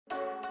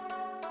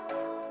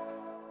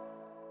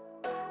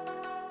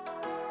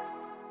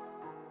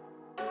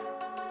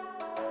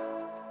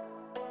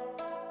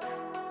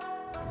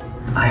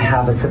I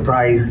have a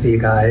surprise for you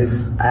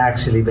guys. I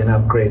actually been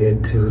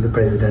upgraded to the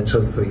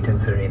presidential suite in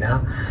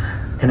Serena,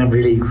 and I'm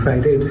really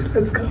excited.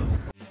 Let's go.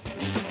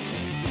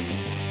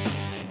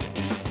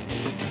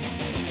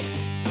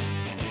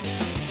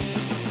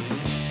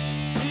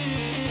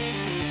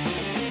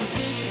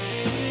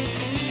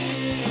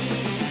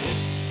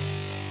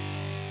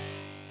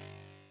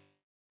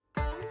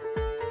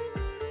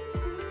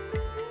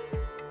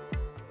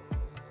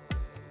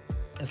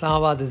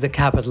 Islamabad is the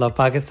capital of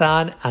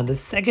Pakistan and the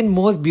second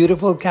most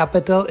beautiful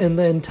capital in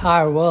the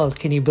entire world.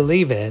 Can you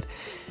believe it?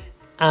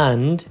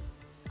 And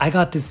I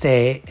got to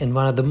stay in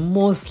one of the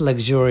most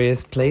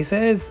luxurious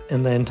places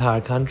in the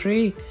entire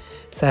country.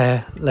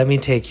 So let me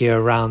take you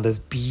around this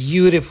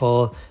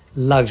beautiful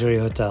luxury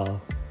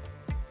hotel.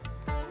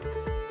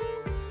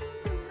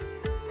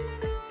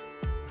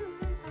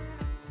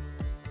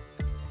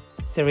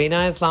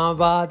 Serena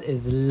Islamabad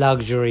is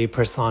luxury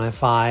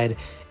personified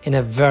in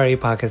a very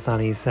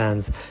Pakistani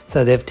sense.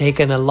 So they've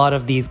taken a lot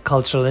of these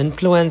cultural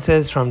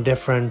influences from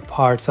different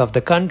parts of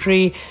the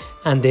country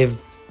and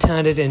they've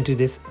turned it into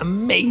this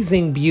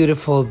amazing,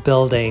 beautiful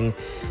building.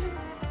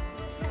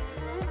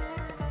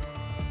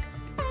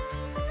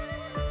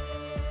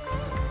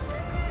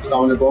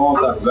 Assalamualaikum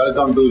sir.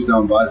 Welcome to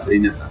Islamabad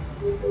Serena sir.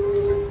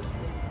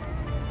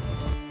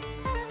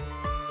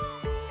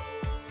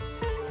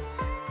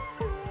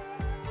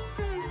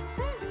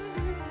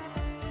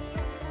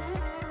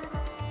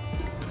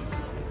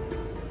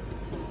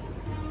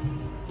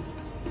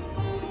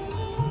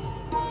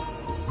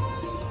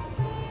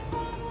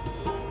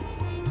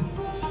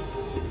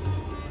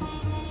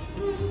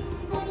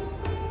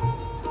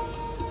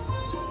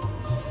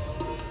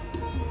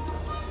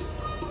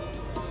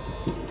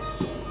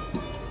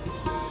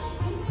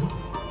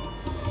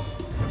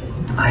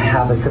 I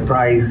have a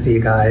surprise for you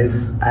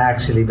guys. I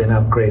actually been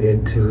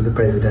upgraded to the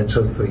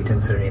presidential suite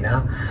in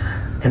Serena,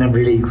 and I'm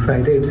really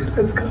excited.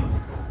 Let's go.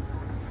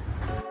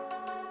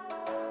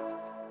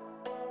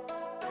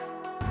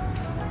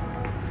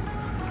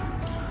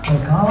 Oh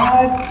my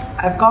God,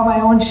 I've got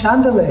my own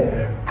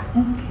chandelier.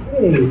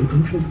 Okay,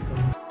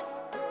 interesting.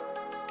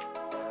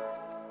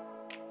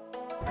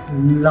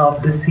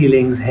 Love the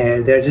ceilings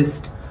here. They're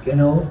just,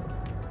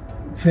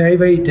 very,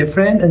 very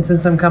different. And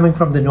since I'm coming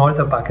from the north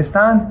of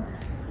Pakistan,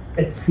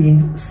 it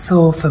seems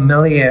so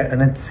familiar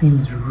and it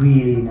seems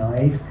really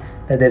nice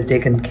that they've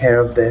taken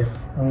care of this.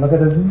 And look at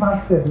this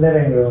massive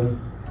living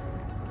room.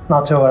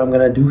 Not sure what I'm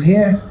gonna do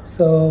here,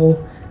 so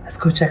let's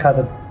go check out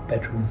the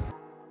bedroom.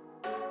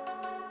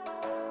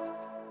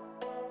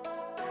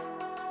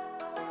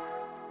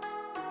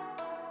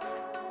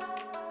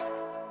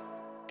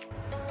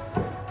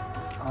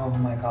 Oh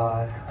my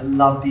God, I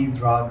love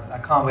these rugs. I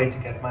can't wait to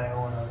get my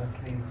own,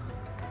 honestly.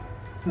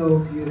 So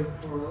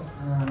beautiful,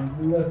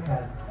 and look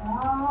at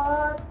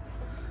that.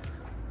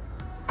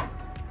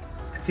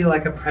 I feel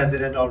like a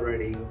president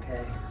already,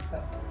 okay?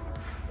 So,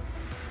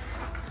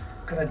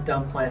 I'm gonna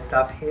dump my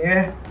stuff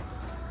here.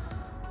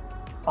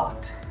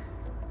 But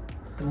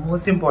the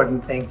most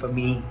important thing for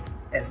me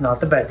is not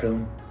the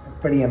bedroom. It's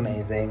pretty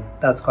amazing,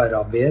 that's quite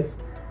obvious.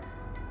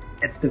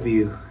 It's the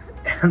view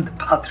and the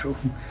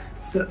bathroom.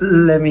 So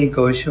let me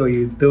go show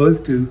you those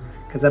two,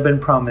 because I've been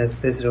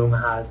promised this room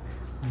has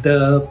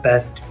the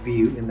best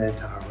view in the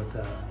entire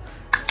hotel.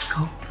 Let's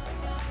go.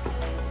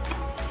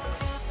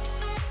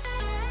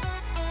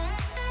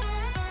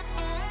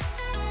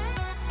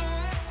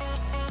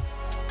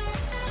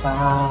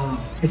 Wow,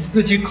 this is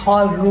what you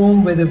call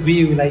room with a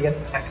view, like an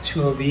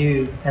actual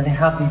view. And they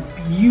have these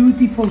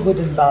beautiful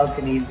wooden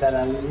balconies that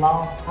I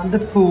love, and the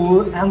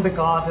pool and the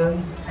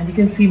gardens. And you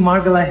can see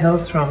Margala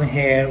Hills from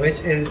here,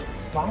 which is,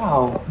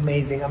 wow,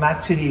 amazing. I'm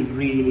actually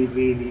really,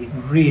 really,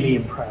 really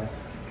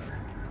impressed.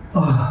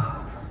 Oh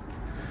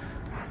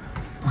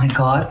my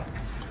God,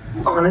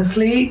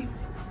 honestly,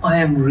 I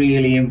am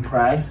really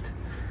impressed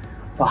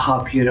by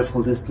how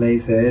beautiful this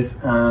place is,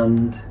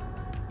 and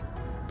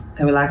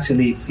I will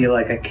actually feel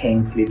like a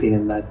king sleeping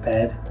in that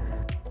bed.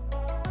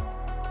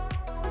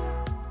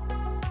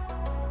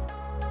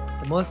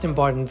 The most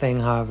important thing,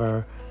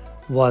 however,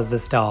 was the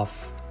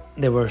staff.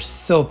 They were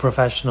so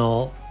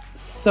professional,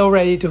 so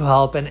ready to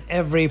help in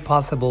every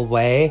possible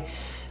way.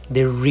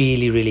 They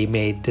really, really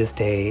made this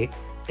day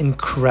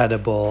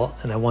incredible,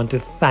 and I want to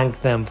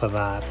thank them for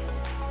that.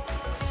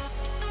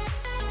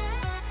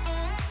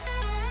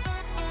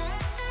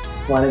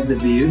 One is the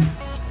view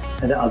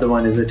and the other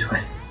one is the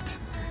toilet,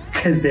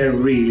 because they're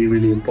really,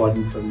 really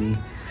important for me.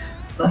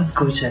 Let's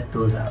go check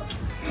those out.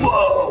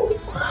 Whoa!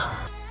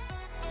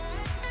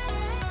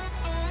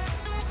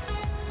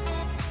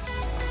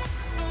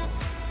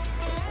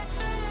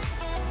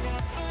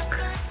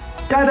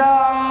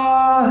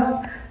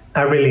 Ta-da!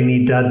 I really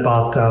need that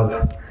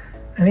bathtub.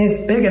 I mean, it's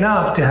big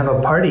enough to have a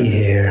party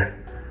here.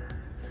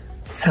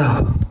 So,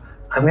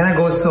 I'm gonna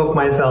go soak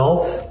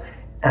myself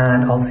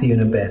and I'll see you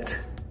in a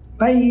bit.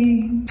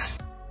 Bye!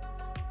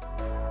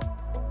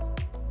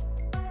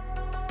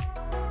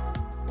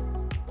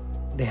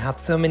 They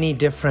have so many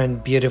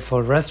different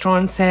beautiful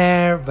restaurants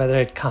here, whether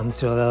it comes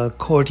to a little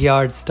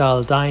courtyard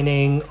style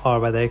dining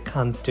or whether it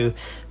comes to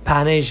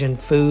Pan-Asian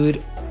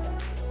food.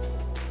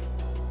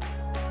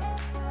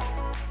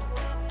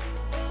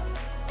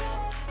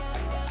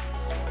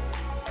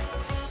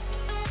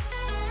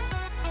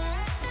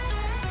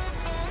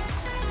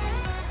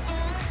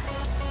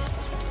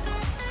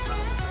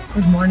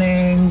 Good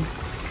morning.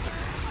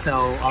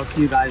 So I'll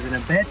see you guys in a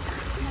bit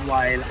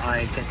while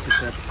I get to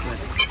grips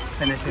with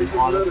finishing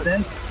all of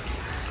this.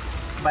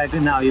 By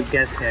now you've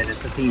guessed it,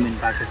 it's a theme in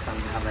Pakistan.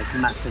 We have like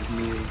massive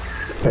meals.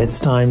 It's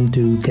time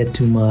to get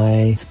to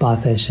my spa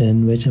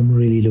session, which I'm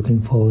really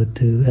looking forward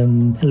to.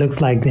 And it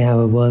looks like they have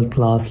a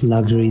world-class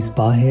luxury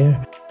spa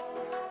here.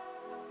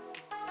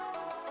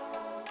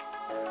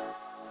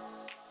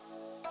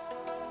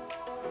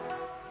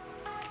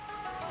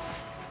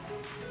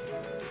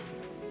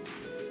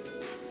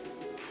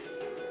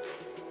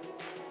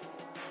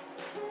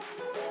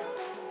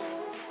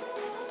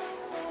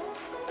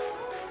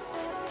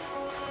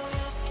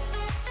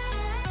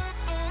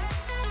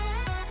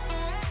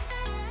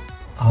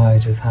 I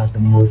just had the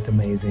most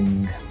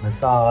amazing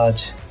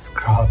massage,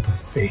 scrub,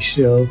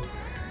 facial,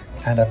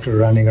 and after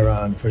running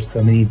around for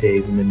so many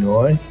days in the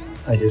north,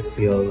 I just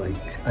feel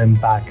like I'm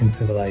back in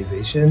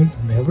civilization.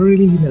 And they have a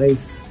really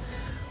nice,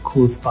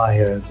 cool spa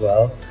here as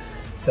well.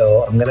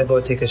 So I'm gonna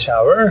go take a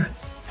shower.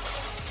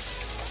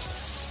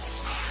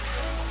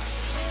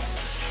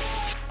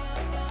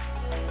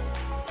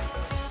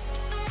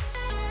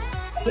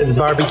 So it's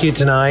barbecue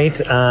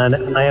tonight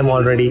and I am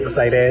already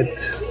excited.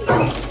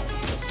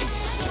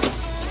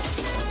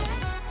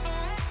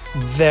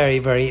 Very,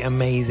 very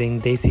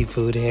amazing desi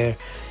food here.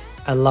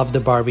 I love the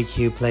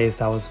barbecue place.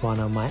 That was one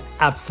of my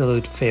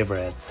absolute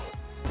favorites.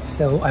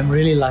 So I'm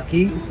really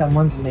lucky.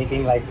 Someone's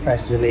making like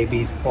fresh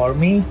jalebis for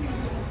me.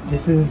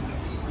 This is...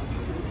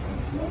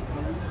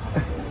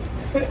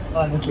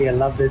 Honestly, I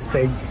love this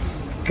thing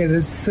because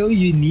it's so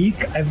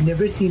unique. I've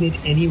never seen it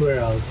anywhere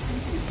else.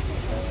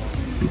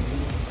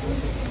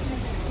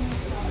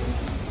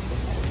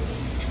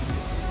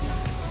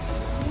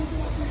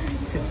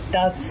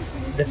 That's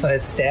the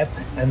first step,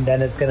 and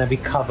then it's gonna be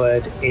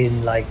covered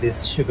in like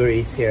this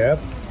sugary syrup,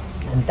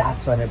 and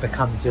that's when it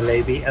becomes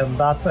jalebi, and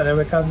that's when it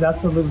becomes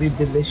absolutely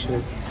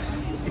delicious.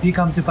 If you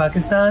come to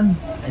Pakistan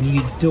and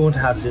you don't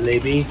have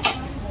jalebi,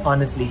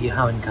 honestly you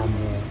haven't come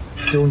here.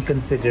 Don't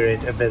consider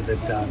it a visit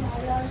done.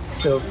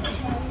 So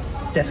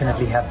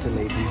definitely have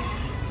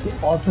jalebi. We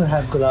also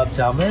have gulab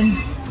jamun,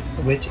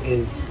 which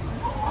is,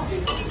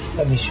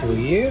 let me show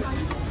you,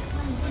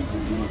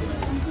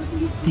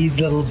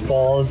 these little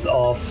balls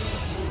of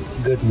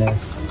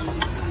goodness,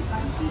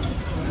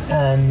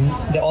 and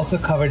they're also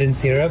covered in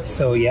syrup.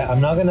 So yeah, I'm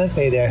not gonna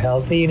say they're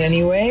healthy in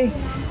any way,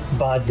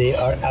 but they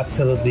are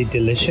absolutely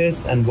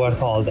delicious and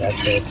worth all the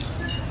effort.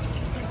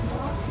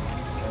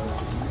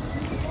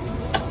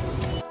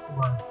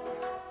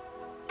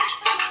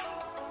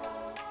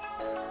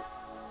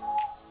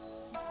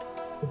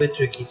 It's a bit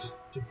tricky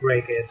to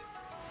break it.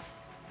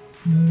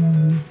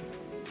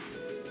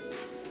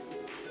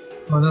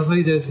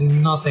 Honestly, there's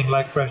nothing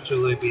like fresh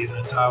jalebi in the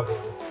entire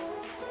world.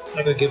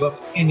 I could give up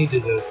any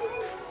dessert for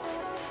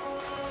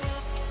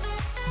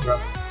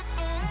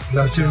it.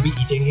 I shouldn't be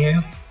eating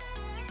here.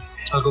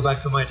 I'll go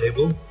back to my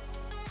table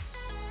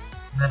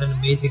and have an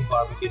amazing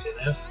barbecue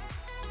dinner.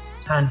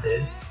 And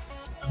this,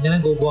 I'm gonna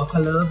go walk a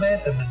little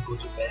bit and then go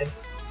to bed.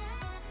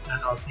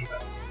 And I'll see you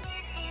guys.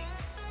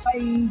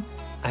 Bye!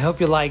 I hope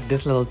you liked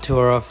this little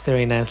tour of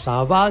Serena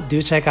Islamabad.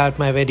 Do check out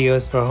my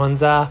videos for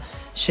Hunza,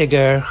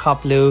 Shigar,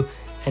 Khaplu,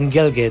 and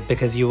Gilgit,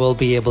 because you will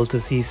be able to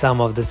see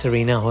some of the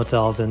Serena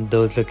hotels in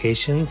those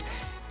locations,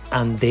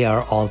 and they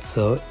are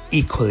also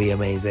equally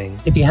amazing.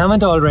 If you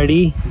haven't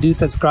already, do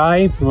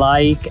subscribe,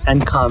 like,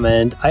 and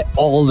comment. I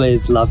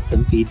always love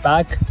some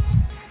feedback.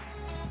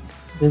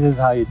 This is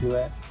how you do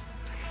it.